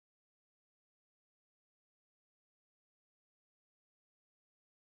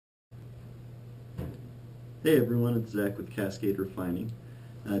Hey everyone, it's Zach with Cascade Refining.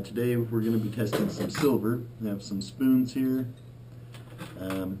 Today we're going to be testing some silver. We have some spoons here,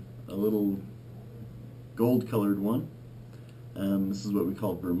 a little gold colored one. This is what we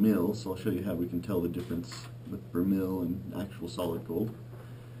call vermil, so I'll show you how we can tell the difference with vermil and actual solid gold.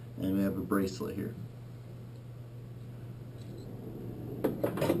 And we have a bracelet here.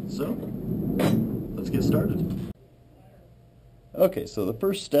 So, let's get started. Okay, so the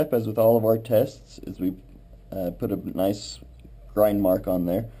first step, as with all of our tests, is we put a nice grind mark on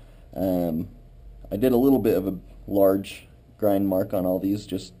there. I did a little bit of a large grind mark on all these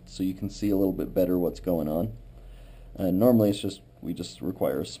just so you can see a little bit better what's going on. Normally we just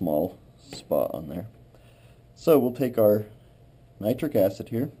require a small spot on there. So we'll take our nitric acid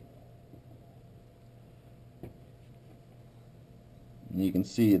here. And you can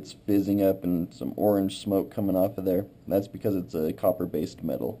see it's fizzing up and some orange smoke coming off of there. That's because it's a copper-based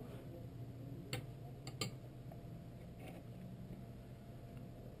metal.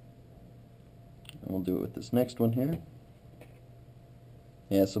 We'll do it with this next one here.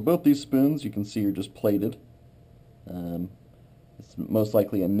 Yeah, so both these spoons you can see are just plated. It's most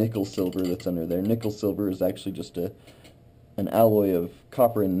likely a nickel silver that's under there. Nickel silver is actually just an alloy of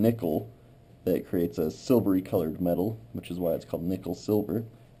copper and nickel that creates a silvery colored metal, which is why it's called nickel silver.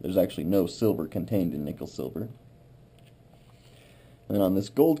 There's actually no silver contained in nickel silver. And on this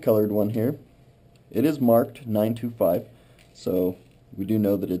gold colored one here, it is marked 925, so we do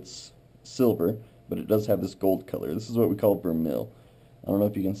know that it's silver, but it does have this gold color. This is what we call vermil. I don't know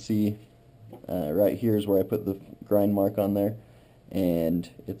if you can see, right here is where I put the grind mark on there, and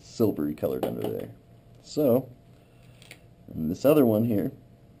it's silvery colored under there. So, and this other one here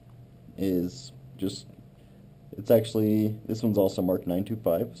is just, it's actually, this one's also marked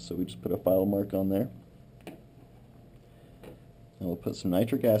 925, so we just put a file mark on there. And we'll put some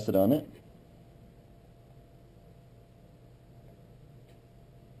nitric acid on it.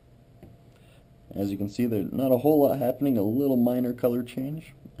 As you can see, there's not a whole lot happening, a little minor color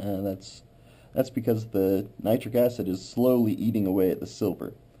change. That's because the nitric acid is slowly eating away at the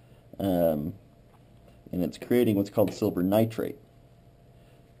silver. And it's creating what's called silver nitrate.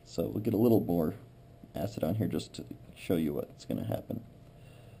 So we'll get a little more acid on here just to show you what's going to happen.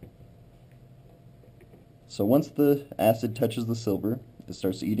 So once the acid touches the silver, it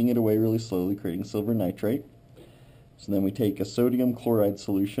starts eating it away really slowly, creating silver nitrate. So then we take a sodium chloride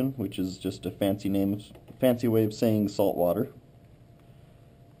solution, which is just a fancy way of saying salt water.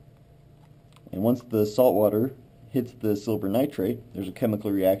 And once the salt water hits the silver nitrate, there's a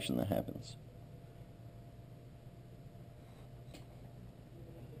chemical reaction that happens.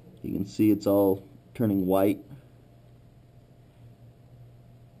 You can see it's all turning white.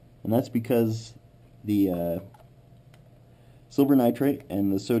 And that's because the silver nitrate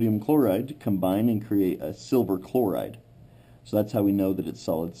and the sodium chloride combine and create a silver chloride. So that's how we know that it's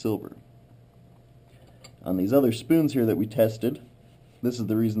solid silver. On these other spoons here that we tested, this is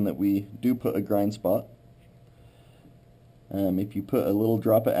the reason that we do put a grind spot. If you put a little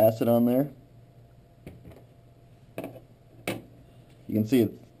drop of acid on there, you can see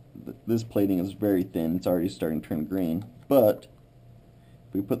this plating is very thin. It's already starting to turn green. But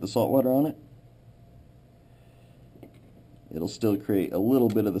if we put the salt water on it, it'll still create a little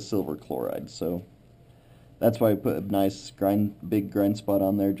bit of the silver chloride. So that's why I put a nice big grind spot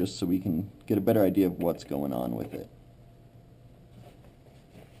on there, just so we can get a better idea of what's going on with it.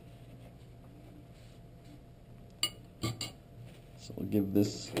 So we'll give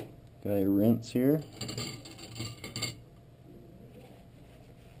this guy a rinse here.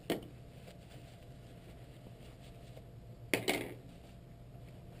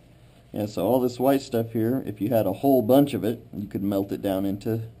 Yeah, so all this white stuff here, if you had a whole bunch of it, you could melt it down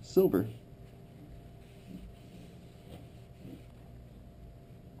into silver.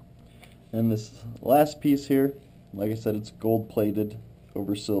 And this last piece here, like I said, it's gold plated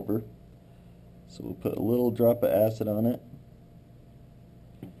over silver. So we'll put a little drop of acid on it.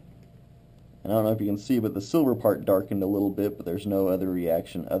 And I don't know if you can see, but the silver part darkened a little bit, but there's no other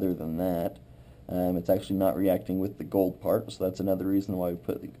reaction other than that. It's actually not reacting with the gold part, so that's another reason why we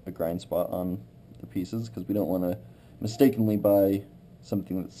put a grind spot on the pieces, because we don't want to mistakenly buy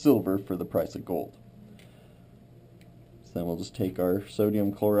something that's silver for the price of gold. So then we'll just take our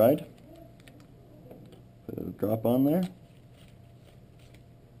sodium chloride, put a drop on there,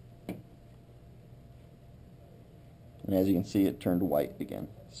 and as you can see, it turned white again.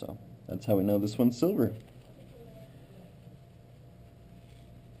 So that's how we know this one's silver.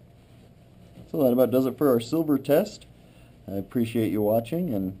 So that about does it for our silver test. I appreciate you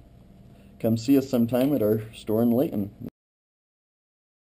watching, and come see us sometime at our store in Layton.